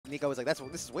Nico was like, this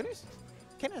is winners?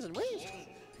 K9 is in winners.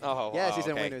 Oh, yes, he's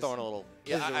in okay. winners. Throwing a little.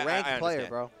 He's a ranked player,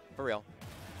 bro. For real.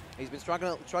 He's been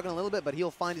struggling a little bit, but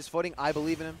he'll find his footing. I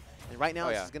believe in him. And right now,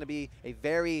 this is going to be a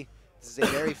very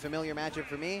familiar matchup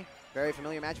for me. Very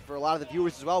familiar matchup for a lot of the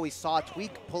viewers as well. We saw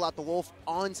Tweak pull out the Wolf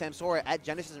on Samsora at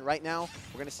Genesis, and right now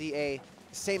we're going to see a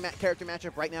same character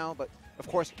matchup right now, but of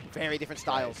course, very different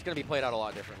styles. Right. It's going to be played out a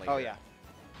lot differently. Oh, yeah.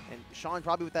 And Sean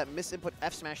probably with that misinput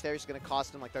F smash there is going to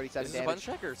cost him like 37 is damage. Is this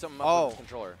a button check or something up with his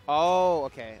controller? Oh,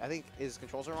 okay. I think his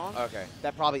controls are wrong. Okay.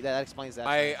 That explains that.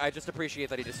 I just appreciate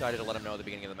that he decided to let him know at the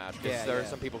beginning of the match. Because there are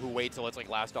some people who wait till it's like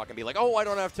last stock and be like, oh, I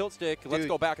don't have tilt stick. Let's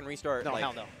go back and restart. No, like,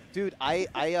 hell no. Dude,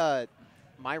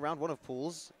 my round 1 of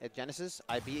pools at Genesis,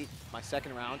 I beat my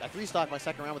second round. I 3-stocked my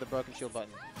second round with a broken shield button.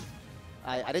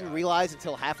 I didn't realize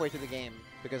until halfway through the game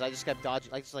because I just kept dodging.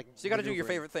 So you got to do your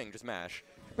favorite thing, just mash.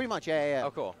 Pretty much, yeah.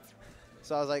 Oh, cool.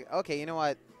 So I was like, okay, you know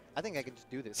what? I think I can just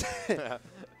do this.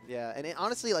 Yeah, and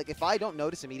honestly, like if I don't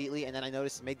notice immediately, and then I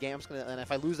notice mid-game, and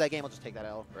if I lose that game, I'll just take that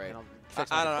L. Right.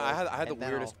 I don't know. I had the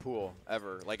weirdest pool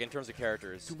ever, like in terms of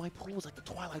characters. Dude, my pool was like the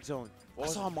Twilight Zone. I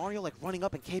saw Mario like running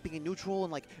up and caping in neutral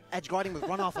and like edge guarding with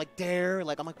runoff like Dare.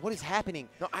 Like I'm like, what is happening?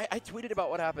 No, I tweeted about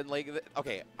what happened. Like,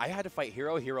 okay, I had to fight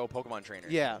Hero Pokemon Trainer.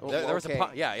 Yeah. There was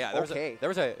a there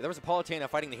was a Palutena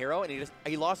fighting the Hero, and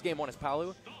he lost game 1 as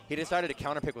Palu. He decided to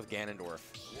counterpick with Ganondorf.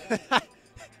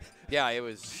 Yeah, it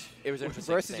was interesting.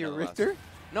 Versus your Richter?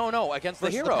 No, against the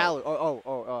Hero.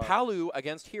 Palu. Palu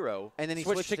against Hero. And then he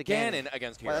switched to Ganon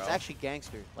against Hero. Well, that's actually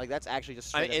gangster. Like, that's actually just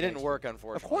straight it didn't work,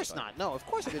 unfortunately. Of course not. No, of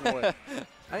course it didn't work. I didn't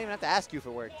even have to ask you if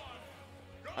it worked.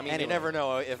 I mean, you never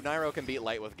know. If Nairo can beat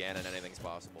Light with Ganon, anything's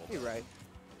possible. You're right.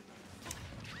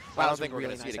 I don't think we're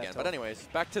going to see it again. But anyways,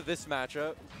 back to this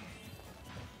matchup.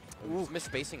 Ooh.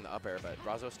 Misspacing the up air, but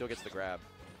Razo still gets the grab.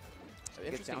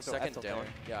 Interesting second down.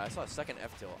 Yeah, I saw a second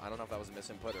F tilt. I don't know if that was a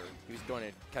misinput or he was going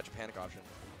to catch a panic option.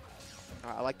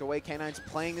 I like the way K9's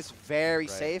playing this very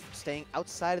safe, staying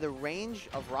outside of the range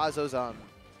of Razo's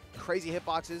crazy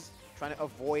hitboxes, trying to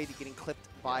avoid getting clipped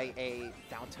by a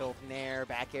down tilt, nair,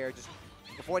 back air, just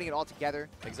avoiding it all together.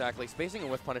 Exactly. Spacing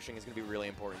and whiff punishing is going to be really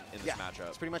important in this matchup.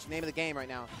 It's pretty much the name of the game right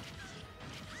now.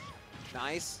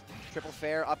 Nice. Triple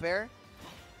fair up air.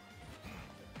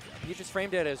 Peach's frame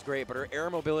data is great, but her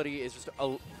air mobility is just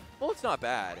well, it's not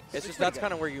bad. It's just that's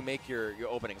kind of where you make your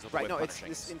openings with whiff punishing.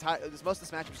 Most of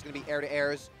this matchup is going to be air to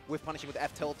airs, whiff punishing with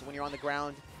F tilt when you're on the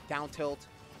ground, down tilt.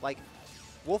 Like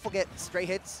Wolf will get straight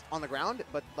hits on the ground,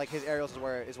 but like his aerials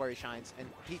is where he shines. And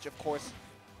Peach, of course,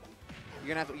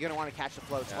 you're gonna want to catch the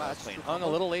floats. Wow, he hung a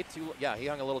little late too. Yeah, he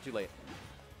hung a little too late.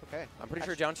 Okay. I'm pretty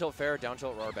sure down tilt fair, down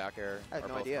tilt roar back air I have are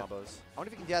no both idea. combos. I wonder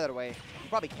if he can get that away. He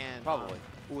probably can. Probably.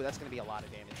 Ooh, that's going to be a lot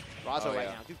of damage. Razo right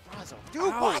now. Dude, Razo.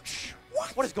 Dude, Ouch.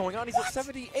 What is going on? He's at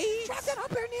 78. Drop that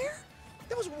up air near?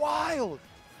 That was wild.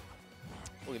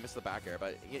 Well, he missed the back air,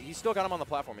 but he still got him on the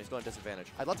platform. He's still in disadvantage.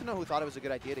 I'd love to know who thought it was a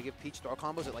good idea to give Peach throw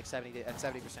combos at like 70%.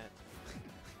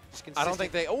 I don't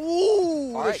think they.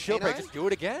 Ooh, all right, shield break. Just do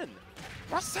it again.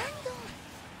 Rasengan.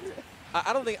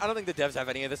 I don't think the devs have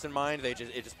any of this in mind. It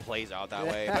just plays out that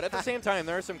way. But at the same time,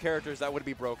 there are some characters that would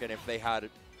be broken if they had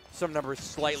some numbers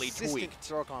slightly tweaked.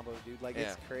 Throw combos, dude. Like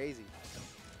it's crazy.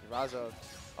 Razo.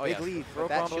 Oh big lead. Throw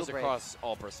combos across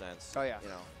all percents. Oh yeah. You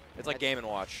know, it's like Game &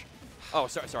 Watch. Oh,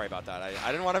 sorry about that.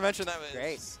 I didn't want to mention that.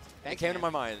 Great. It came to my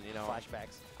mind. You know.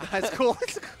 Flashbacks. That's cool.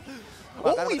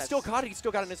 Oh, he still caught it. He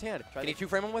still got it in his hand. Can he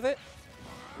 2-frame him with it?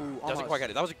 Ooh, doesn't quite get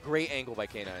it. That was a great angle by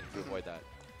K9 to avoid that.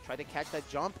 Tried to catch that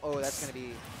jump. Oh, that's going to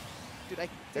be... Dude,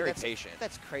 very patient.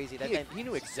 That's crazy. He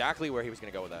knew exactly where he was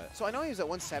going to go with that. So I know he was at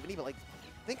 170, but like,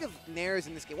 think of nairs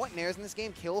in this game. What nairs in this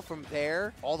game kill from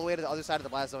there all the way to the other side of the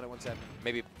blast zone at 170?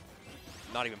 Maybe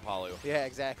not even Palu. Yeah,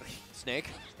 exactly. Snake?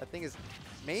 That thing is...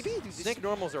 Maybe? Dude, Snake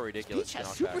normals are ridiculous. Peach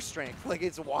has super strength. Like,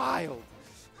 it's wild.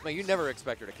 No, you never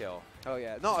expect her to kill. Oh,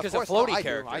 yeah. No, of course. Because a floaty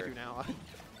character. I do now.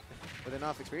 With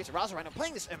enough experience. Razo right now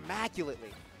playing this immaculately.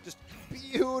 Just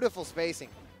beautiful spacing.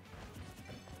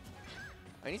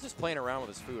 I mean, he's just playing around with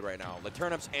his food right now. The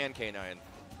turnips and K9.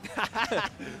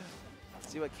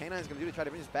 See what K9 is going to do to try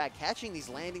to bring this back. Catching these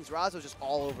landings, Razo's just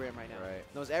all over him right now. Right.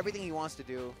 Knows everything he wants to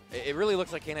do. It really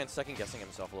looks like K9's second-guessing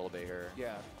himself a little bit here.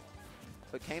 Yeah.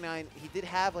 But K9, he did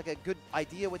have like a good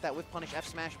idea with that whiff punish F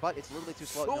smash, but it's a little bit too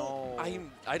slow. No,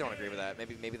 I don't agree with that.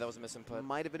 Maybe that was a misinput.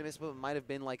 Might have been a misinput. Might have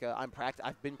been like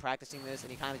I've been practicing this,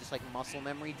 and he kind of just like muscle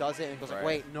memory does it and goes like,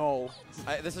 wait, no.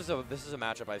 This is a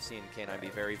matchup I've seen K9 be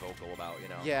very vocal about. You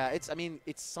know. Yeah, I mean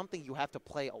it's something you have to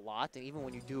play a lot, and even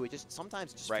when you do, it just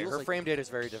sometimes it just feels her like frame data is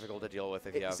very difficult to deal with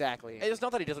if you have. Exactly. It's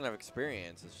not that he doesn't have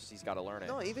experience. It's just he's got to learn it.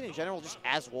 No, even in general, just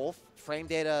as Wolf, frame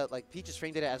data, like Peach's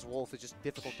frame data as Wolf is just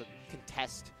difficult to contest.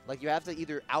 test. Like, you have to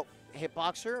either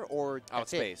out-hitbox her or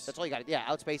outspace. That's all you got to. Yeah,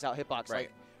 outspace, out-hitbox. Right.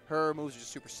 Like, her moves are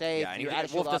just super safe. Yeah,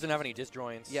 and Wolf doesn't have any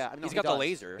disjoints. Yeah, I mean, he's got the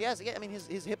laser. Yeah, I mean, his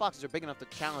hitboxes are big enough to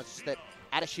challenge. Just that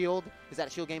out of shield, his out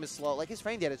of shield game is slow. Like, his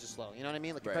frame data is just slow. You know what I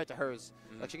mean? Like, compared to hers.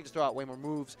 Like, she can just throw out way more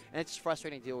moves, and it's just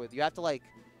frustrating to deal with. You have to, like,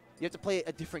 play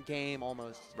a different game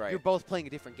almost. Right. You're both playing a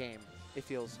different game, it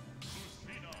feels.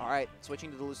 All right,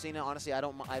 switching to the Lucina. Honestly, I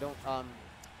don't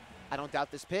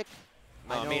doubt this pick.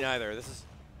 No, me neither.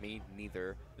 Me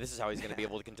neither. This is how he's going to be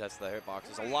able to contest the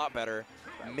hitboxes a lot better.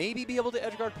 Maybe be able to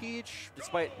edgeguard Peach,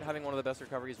 despite having one of the best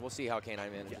recoveries. We'll see how K9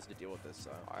 manages to deal with this.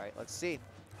 All right, let's see.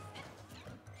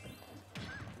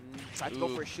 Tried to go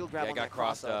for a shield grab on got that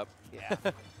crossed up. Yeah.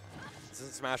 This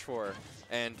is Smash 4,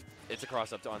 and it's a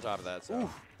cross up on top of that. So. Ooh,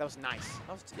 that was nice.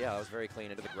 That was very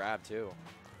clean into the grab, too.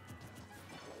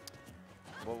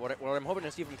 Well, what I'm hoping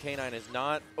to see from K9 is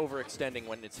not overextending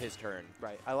when it's his turn.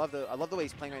 Right. I love the way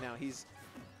he's playing right now. He's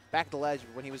back at the ledge.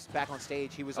 When he was back on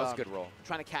stage, he was, that was a good roll.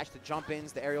 Trying to catch the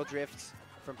jump-ins, the aerial drifts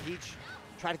from Peach.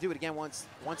 Try to do it again once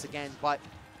again, but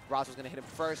Razo's going to hit him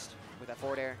first with that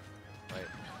forward air.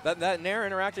 Right. That Nair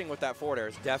interacting with that forward air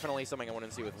is definitely something I want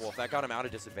to see with Wolf. That got him out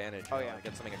of disadvantage. Oh, yeah.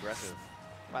 Get something aggressive.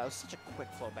 Wow, that was such a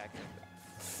quick flow back in.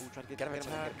 Ooh, trying to get him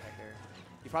attack. Back there.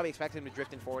 You probably expected him to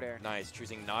drift in forward air. Nice,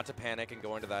 choosing not to panic and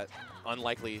go into that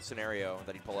unlikely scenario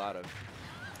that he'd pull out of.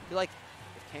 I feel like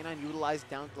if K9 utilized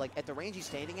down, like at the range he's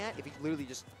standing at, if he literally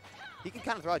just, he can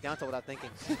kind of throw it down tilt without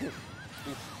thinking.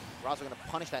 Razo going to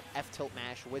punish that F tilt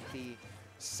mash with the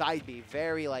side B.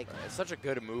 Very like. It's such a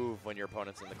good move when your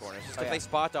opponent's in the corner. It's just if they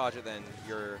spot dodge it, then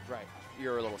you're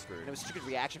a little screwed. And it was such a good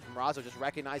reaction from Razo, just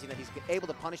recognizing that he's able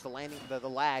to punish the landing, the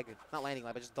lag, not landing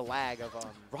lag, but just the lag of.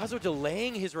 Razo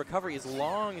delaying his recovery as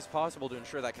long as possible to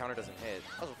ensure that counter doesn't hit.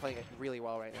 Razo's playing it really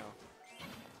well right now.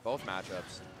 Both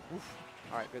matchups. Oof.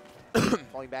 All right, good.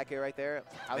 Falling back here right there.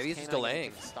 Maybe he's just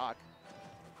delaying. Stock.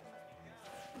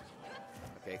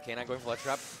 Okay, K9 going for ledge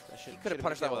trap. He could have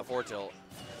punished that with a forward tilt.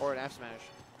 Or an F smash.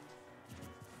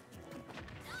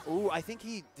 Ooh, I think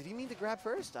did he mean to grab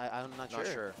first? I'm not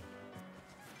sure.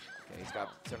 Okay, he's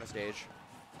got center stage.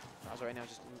 Razo right now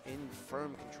just in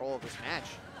firm control of this match.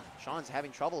 Sean's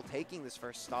having trouble taking this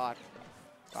first stock.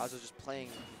 Razo's just playing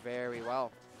very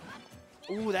well.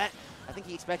 Ooh, I think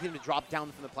he expected him to drop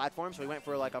down from the platform, so he went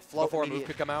for like a float. Before a move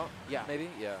could come out? Yeah. Maybe?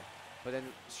 Yeah. But then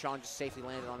Sean just safely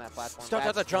landed on that platform. Starts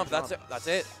out the jump. That's it. That's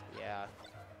it. Yeah.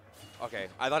 Okay.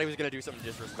 I thought he was going to do something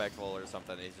disrespectful or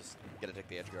something. He's just going to take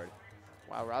the edge guard.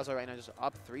 Wow, Razo right now just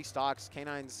up 3 stocks.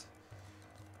 K9's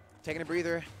taking a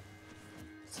breather.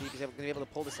 See if he's going to be able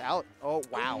to pull this out. Oh,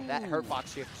 wow. Ooh. That hurt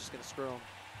box shift is just going to screw him.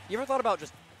 You ever thought about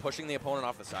just pushing the opponent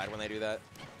off the side when they do that?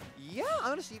 Yeah,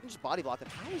 honestly, you can just body block them.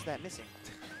 How is that missing?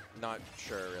 Not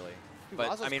sure, really. Dude,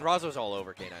 but, Razo's I mean, Razo's all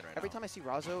over K9 right now. Every time I see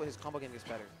Razo, his combo game gets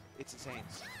better. It's insane.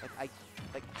 Like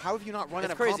how have you not run out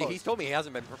of crazy. combos? He's told me he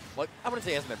hasn't been, I wouldn't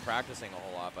say he hasn't been practicing a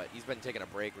whole lot, but he's been taking a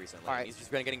break recently. All right. He's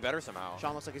just been getting better somehow.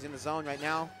 Sean looks like he's in the zone right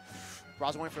now.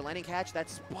 Razo went for landing catch. That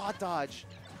spot dodge.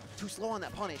 Too slow on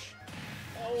that punish.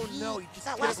 Oh, no. He just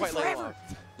that couldn't lasted quite forever.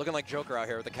 Looking like Joker out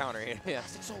here with the counter. Yeah.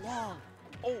 Lasted so long.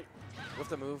 Oh. With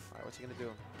the move. All right, what's he going to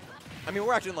do? I mean,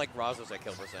 we're acting like Razo's at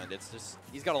kill percent. It's just,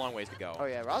 he's got a long ways to go. Oh,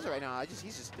 yeah. Razo right now,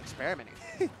 he's just experimenting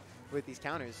with these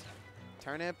counters.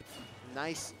 Turnip.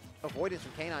 Nice avoidance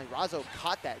from K9. Razo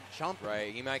caught that jump.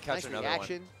 Right. He might catch another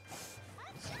reaction.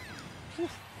 One.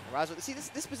 Razo, see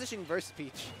this position versus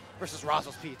Peach, versus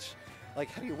Razo's Peach.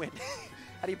 Like, how do you win?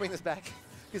 How do you bring this back?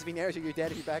 Because if he nairs you, you're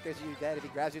dead. If he back airs you, you're dead. If he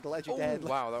grabs you at the ledge, you're dead.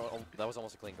 Wow, that was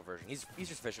almost a clean conversion. He's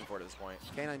just fishing for it at this point.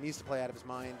 K9 needs to play out of his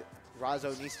mind.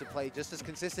 Razo needs to play just as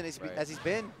consistent as he's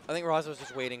been. I think Razo's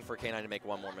just waiting for K9 to make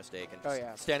one more mistake and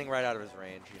just standing right out of his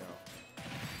range, you know.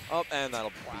 Oh, and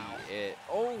that'll be it.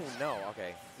 Oh, no.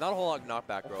 Okay. Not a whole lot of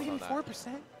knockback growth on that.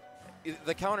 4%?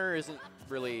 The counter isn't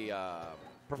really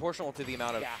proportional to the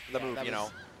amount of the move, you know.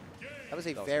 That was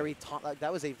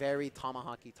a very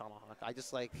tomahawky tomahawk. I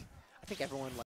think everyone